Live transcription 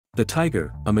The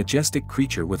tiger, a majestic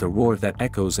creature with a roar that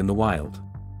echoes in the wild.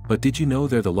 But did you know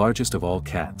they're the largest of all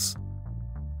cats?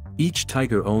 Each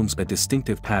tiger owns a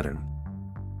distinctive pattern.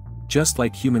 Just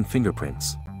like human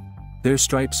fingerprints. Their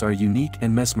stripes are unique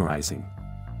and mesmerizing.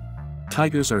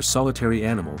 Tigers are solitary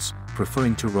animals,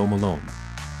 preferring to roam alone.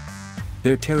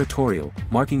 They're territorial,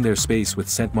 marking their space with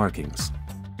scent markings.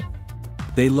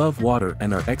 They love water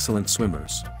and are excellent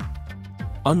swimmers.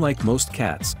 Unlike most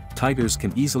cats, tigers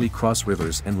can easily cross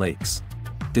rivers and lakes.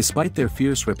 Despite their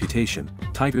fierce reputation,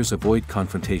 tigers avoid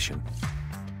confrontation.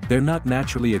 They're not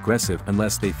naturally aggressive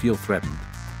unless they feel threatened.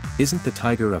 Isn't the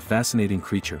tiger a fascinating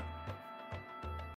creature?